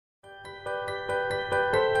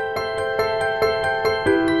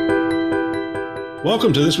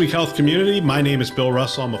Welcome to This Week Health Community. My name is Bill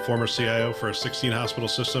Russell. I'm a former CIO for a 16-hospital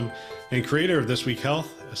system and creator of This Week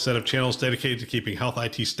Health, a set of channels dedicated to keeping health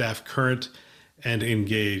IT staff current and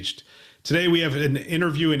engaged. Today, we have an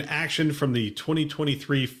interview in action from the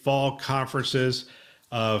 2023 fall conferences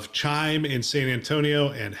of CHIME in San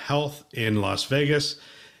Antonio and Health in Las Vegas.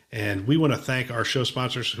 And we want to thank our show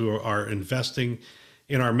sponsors who are investing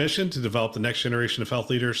in our mission to develop the next generation of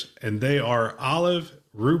health leaders. And they are Olive,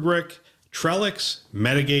 Rubric, Trellix,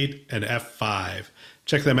 Medigate, and F5.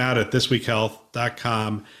 Check them out at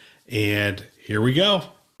thisweekhealth.com. And here we go.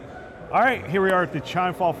 All right, here we are at the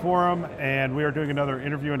CHIME Fall Forum, and we are doing another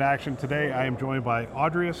interview in action. Today, I am joined by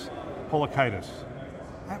Audrius Polikaitis.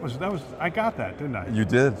 That was. I got that, didn't I? You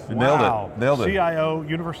did. You wow. Nailed it. CIO,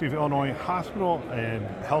 University of Illinois Hospital and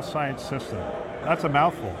Health Science System. That's a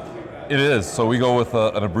mouthful. It is. So we go with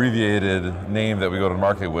an abbreviated name that we go to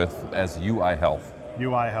market with as UI Health.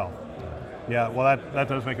 UI Health. Yeah, well, that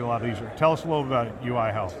does make it a lot easier. Tell us a little about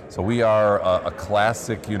UI Health. So we are a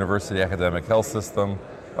classic university academic health system,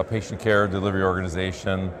 a patient care delivery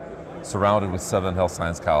organization surrounded with 7 health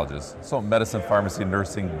science colleges. So medicine, pharmacy,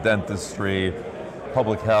 nursing, dentistry,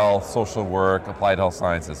 public health, social work, applied health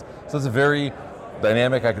sciences. So it's a very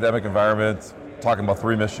dynamic academic environment, talking about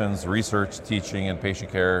 3 missions: research, teaching, and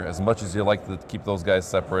patient care. As much as you like to keep those guys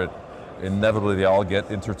separate, inevitably they all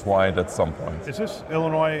get intertwined at some point. Is this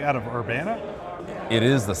Illinois out of Urbana? It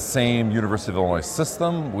is the same University of Illinois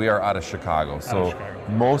system. We are out of Chicago. So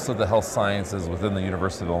most of the health sciences within the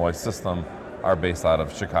University of Illinois system are based out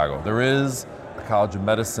of Chicago. There is a College of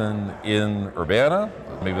Medicine in Urbana,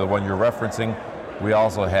 maybe the one you're referencing. We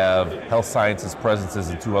also have health sciences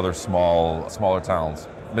presences in 2 other smaller towns,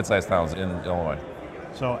 mid-sized towns in Illinois.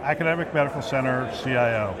 So Academic Medical Center,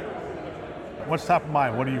 CIO. What's top of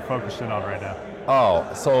mind? What are you focusing on right now?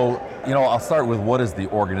 I'll start with what is the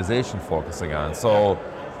organization focusing on. So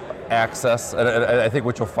access, and I think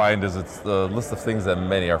what you'll find is it's the list of things that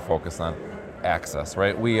many are focused on. Access,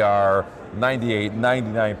 right? We are 98,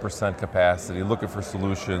 99% capacity, looking for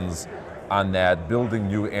solutions on that, building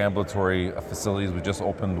new ambulatory facilities. We just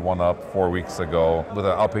opened one up 4 weeks ago with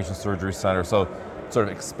an outpatient surgery center. So sort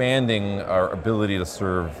of expanding our ability to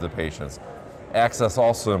serve the patients. Access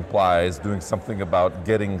also implies doing something about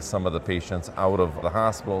getting some of the patients out of the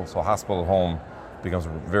hospital, so hospital at home becomes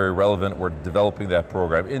very relevant. We're developing that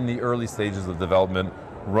program in the early stages of development,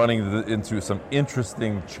 running into some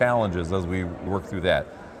interesting challenges as we work through that.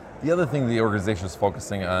 The other thing the organization is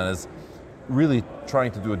focusing on is really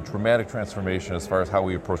trying to do a dramatic transformation as far as how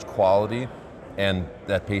we approach quality and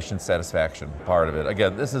that patient satisfaction part of it.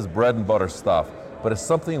 Again, this is bread and butter stuff, but it's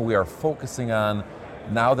something we are focusing on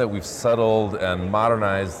now that we've settled and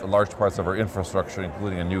modernized large parts of our infrastructure,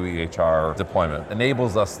 including a new EHR deployment.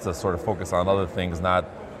 Enables us to sort of focus on other things, not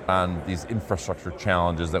on these infrastructure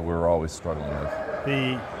challenges that we were always struggling with.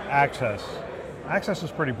 The access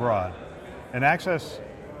is pretty broad. And access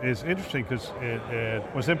is interesting because it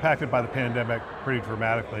was impacted by the pandemic pretty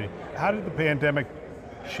dramatically. How did the pandemic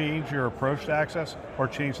change your approach to access or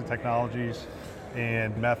change the technologies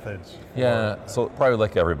and methods? Yeah, so probably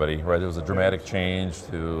like everybody, right? There was a dramatic change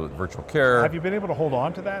to virtual care. Have you been able to hold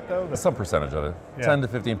on to that though? Some percentage of it, yeah. 10 to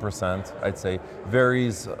 15%, I'd say.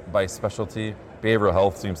 Varies by specialty. Behavioral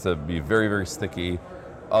health seems to be very, very sticky.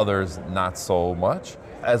 Others, not so much.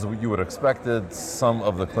 As you would have expected, some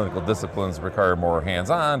of the clinical disciplines require more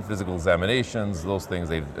hands-on, physical examinations, those things,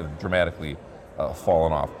 they've dramatically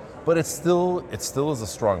fallen off. But it still is a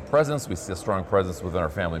strong presence. We see a strong presence within our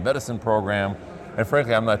family medicine program. And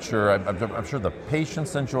frankly, I'm not sure, I'm sure the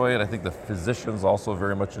patients enjoy it. I think the physicians also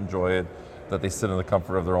very much enjoy it, that they sit in the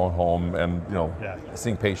comfort of their own home and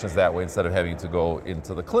seeing patients that way instead of having to go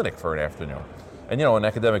into the clinic for an afternoon. And in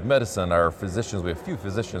academic medicine, our physicians, we have a few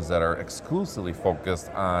physicians that are exclusively focused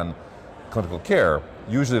on clinical care.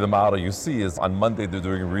 Usually the model you see is on Monday they're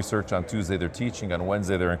doing research, on Tuesday they're teaching, on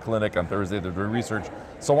Wednesday they're in clinic, on Thursday they're doing research,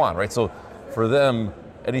 so on, right? So for them,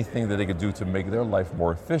 anything that they could do to make their life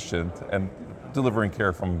more efficient, and delivering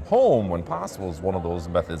care from home when possible is one of those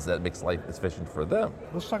methods that makes life efficient for them.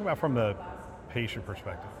 Let's talk about from the patient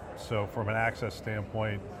perspective. So from an access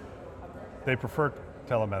standpoint, they prefer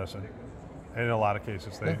telemedicine. And in a lot of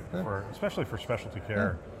cases, especially for specialty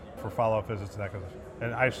care, for follow-up visits and that kind of stuff.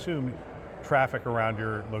 And I assume traffic around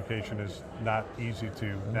your location is not easy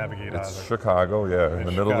to navigate It's either. Chicago, in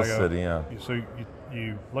the middle of the city, yeah. So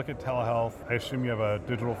you look at telehealth, I assume you have a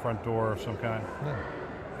digital front door of some kind. Yeah.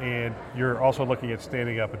 And you're also looking at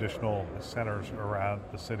standing up additional centers around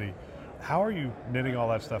the city. How are you knitting all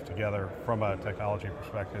that stuff together from a technology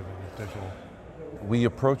perspective and digital? We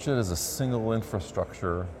approach it as a single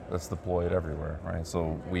infrastructure that's deployed everywhere, right?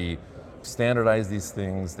 So we standardize these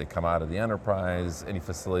things. They come out of the enterprise, any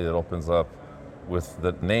facility that opens up with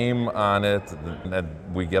the name on it. And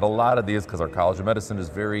we get a lot of these because our College of Medicine is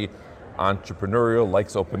very entrepreneurial,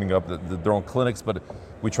 likes opening up their own clinics, but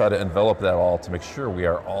we try to envelop that all to make sure we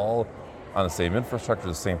are all on the same infrastructure,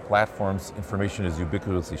 the same platforms. Information is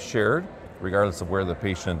ubiquitously shared, regardless of where the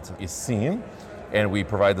patient is seen, and we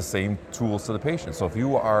provide the same tools to the patient. So if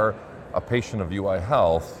you are a patient of UI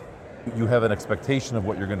Health, you have an expectation of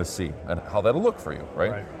what you're going to see and how that'll look for you,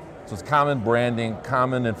 right? So it's common branding,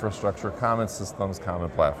 common infrastructure, common systems, common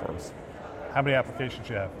platforms. How many applications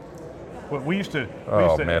do you have? We used to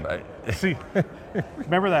see,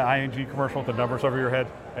 remember that ING commercial with the numbers over your head?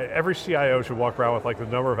 Every CIO should walk around with like the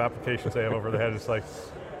number of applications they have over their head. It's like,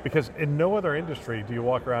 because in no other industry do you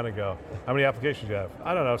walk around and go, how many applications do you have?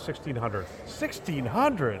 I don't know, 1,600.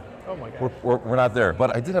 1,600? Oh my God. We're not there.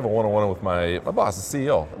 But I did have a one-on-one with my boss, the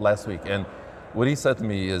CEO, last week. And what he said to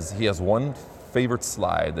me is he has one favorite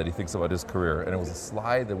slide that he thinks about his career. And it was a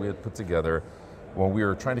slide that we had put together when we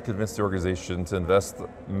were trying to convince the organization to invest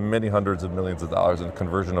many hundreds of millions of dollars in the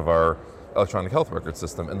conversion of our electronic health record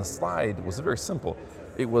system. And the slide was very simple.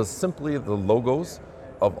 It was simply the logos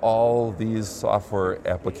of all these software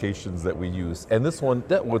applications that we use. And this one,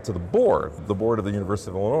 that went to the board of the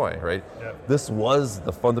University of Illinois, right? Yep. This was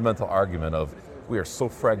the fundamental argument of we are so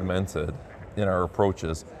fragmented in our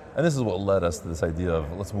approaches. And this is what led us to this idea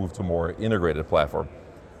of let's move to a more integrated platform.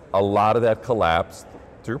 A lot of that collapsed,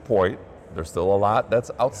 to your point. There's still a lot that's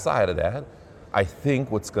outside of that. I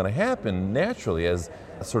think what's going to happen naturally as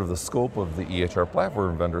sort of the scope of the EHR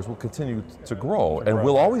platform vendors will continue to grow. And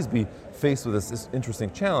we'll always be faced with this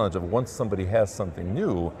interesting challenge of once somebody has something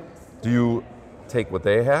new, do you take what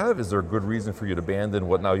they have? Is there a good reason for you to abandon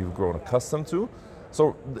what now you've grown accustomed to?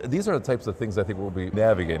 So these are the types of things I think we'll be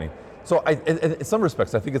navigating. So in some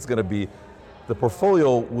respects, I think it's going to be the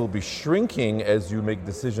portfolio will be shrinking as you make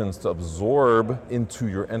decisions to absorb into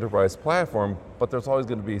your enterprise platform, but there's always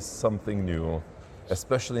going to be something new,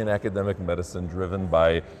 especially in academic medicine, driven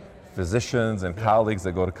by physicians and colleagues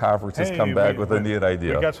that go to conferences, come back with a neat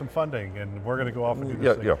idea. We got some funding and we're going to go off and do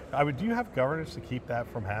this thing. Do you have governance to keep that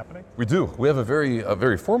from happening? We do. We have a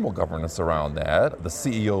very formal governance around that. The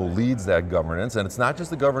CEO leads that governance, and it's not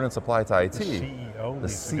just the governance applied to IT. The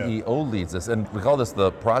CEO leads this, and we call this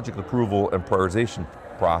the Project Approval and Prioritization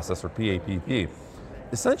Process, or PAPP.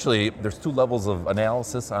 Essentially, there's two levels of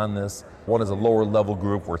analysis on this. One is a lower level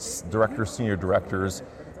group where it's directors, senior directors,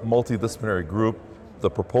 multidisciplinary group. The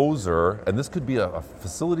proposer, and this could be a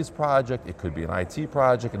facilities project, it could be an IT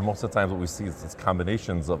project, and most of the times what we see is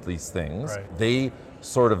combinations of these things. Right. They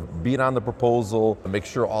sort of beat on the proposal, make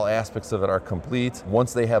sure all aspects of it are complete.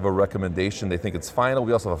 Once they have a recommendation, they think it's final.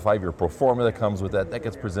 We also have a 5-year pro forma that comes with that. That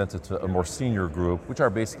gets presented to a more senior group, which are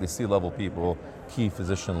basically C-level people, key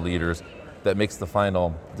physician leaders, that makes the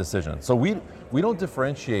final decision. So we don't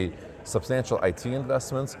differentiate substantial IT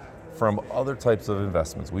investments from other types of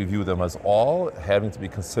investments. We view them as all having to be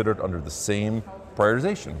considered under the same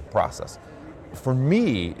prioritization process. For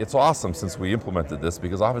me, it's awesome since we implemented this,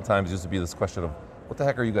 because oftentimes it used to be this question of, what the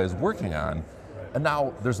heck are you guys working on? And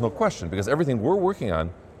now there's no question, because everything we're working on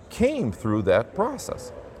came through that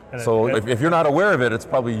process. So if you're not aware of it, it's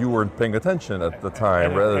probably you weren't paying attention at the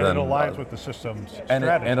time, rather than... it aligns with the system's and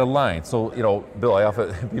strategy. And aligns. So, Bill, I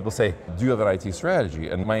often, people say, do you have an IT strategy?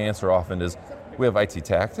 And my answer often is, we have IT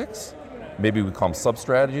tactics, maybe we call them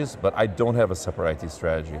sub-strategies, but I don't have a separate IT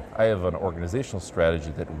strategy. I have an organizational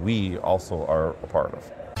strategy that we also are a part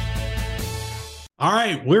of. All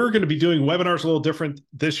right, we're going to be doing webinars a little different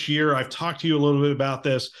this year. I've talked to you a little bit about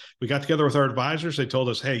this. We got together with our advisors. They told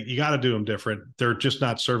us, hey, you got to do them different. They're just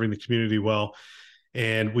not serving the community well.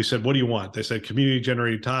 And we said, what do you want? They said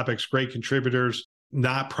community-generated topics, great contributors,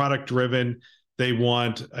 not product-driven. They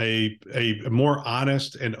want a more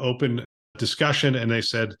honest and open discussion. And they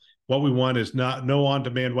said, what we want is no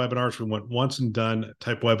on-demand webinars. We want once and done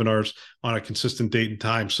type webinars on a consistent date and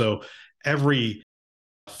time. So every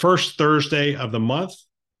first Thursday of the month,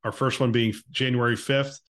 our first one being January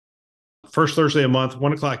 5th, first Thursday of the month,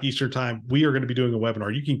 1 o'clock Eastern time, we are going to be doing a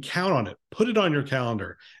webinar. You can count on it. Put it on your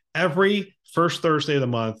calendar. Every first Thursday of the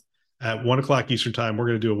month at 1 o'clock Eastern time, we're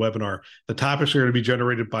going to do a webinar. The topics are going to be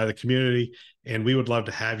generated by the community, and we would love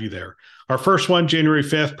to have you there. Our first one, January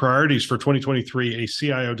 5th, priorities for 2023, a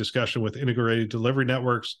CIO discussion with integrated delivery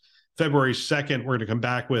networks. February 2nd, we're going to come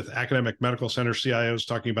back with academic medical center CIOs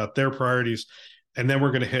talking about their priorities. And then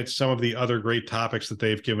we're going to hit some of the other great topics that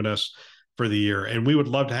they've given us for the year. And we would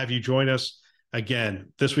love to have you join us.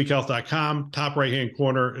 Again, thisweekhealth.com, top right-hand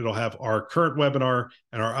corner, it'll have our current webinar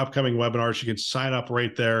and our upcoming webinars. You can sign up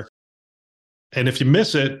right there. And if you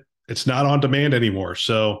miss it, it's not on demand anymore.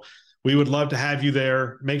 So We would love to have you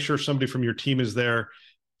there. Make sure somebody from your team is there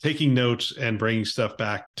taking notes and bringing stuff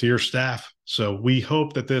back to your staff. So we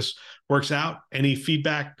hope that this works out. Any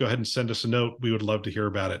feedback, go ahead and send us a note. We would love to hear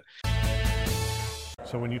about it.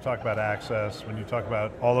 So when you talk about access, when you talk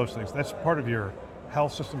about all those things, that's part of your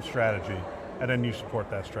health system strategy, and then you support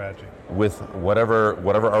that strategy. With whatever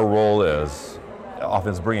our role is, often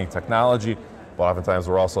it's bringing technology, but oftentimes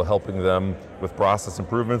we're also helping them with process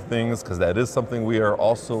improvement things, because that is something we are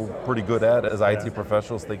also pretty good at as IT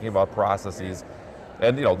professionals, thinking about processes.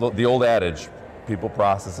 And the old adage, people,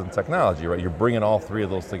 process, and technology, right? You're bringing all three of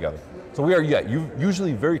those together. So we are,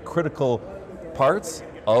 usually very critical parts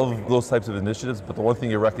of those types of initiatives, but the one thing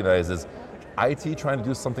you recognize is IT trying to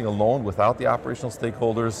do something alone without the operational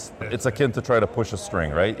stakeholders, it's akin to try to push a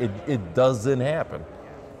string, right? It doesn't happen,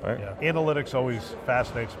 right? Yeah. Analytics always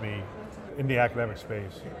fascinates me in the academic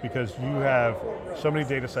space, because you have so many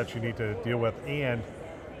data sets you need to deal with, and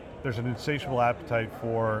there's an insatiable appetite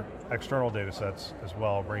for external data sets as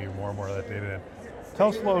well, bringing more and more of that data in. Tell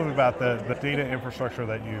us a little bit about the data infrastructure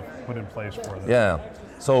that you've put in place for this. Yeah,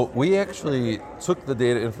 so we actually took the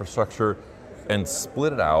data infrastructure and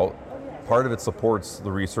split it out. Part of it supports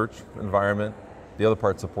the research environment, the other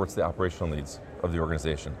part supports the operational needs of the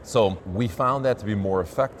organization. So we found that to be more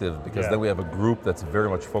effective, because then we have a group that's very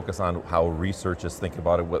much focused on how research is thinking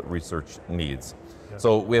about it, what research needs.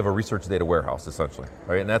 So we have a research data warehouse, essentially,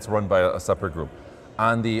 right? And that's run by a separate group.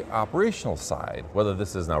 On the operational side, whether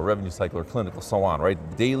this is now revenue cycle or clinical, so on, right?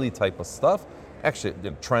 Daily type of stuff, actually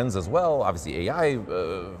trends as well, obviously AI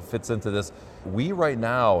fits into this. We right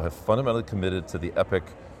now have fundamentally committed to the Epic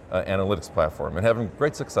analytics platform and having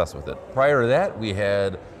great success with it. Prior to that, we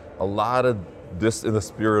had a lot of in the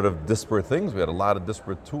spirit of disparate things, we had a lot of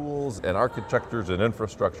disparate tools and architectures and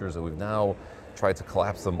infrastructures that we've now tried to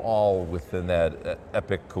collapse them all within that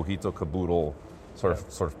Epic Cogito caboodle sort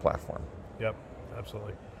of platform. Yep,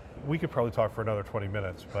 absolutely. We could probably talk for another 20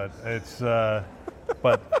 minutes, but it's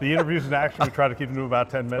but the interviews in action, we try to keep them to about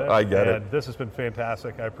 10 minutes. I get it. This has been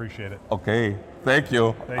fantastic. I appreciate it. Okay, thank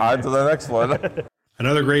you. On to the next one.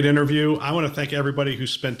 Another great interview. I want to thank everybody who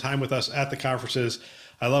spent time with us at the conferences.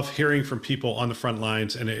 I love hearing from people on the front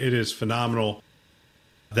lines, and it is phenomenal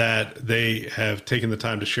that they have taken the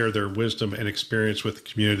time to share their wisdom and experience with the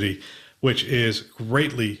community, which is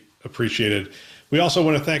greatly appreciated. We also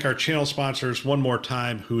want to thank our channel sponsors one more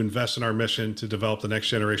time who invest in our mission to develop the next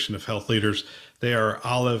generation of health leaders. They are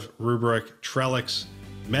Olive, Rubrik, Trellix,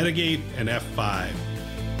 Medigate, and F5.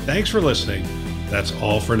 Thanks for listening. That's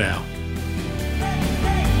all for now.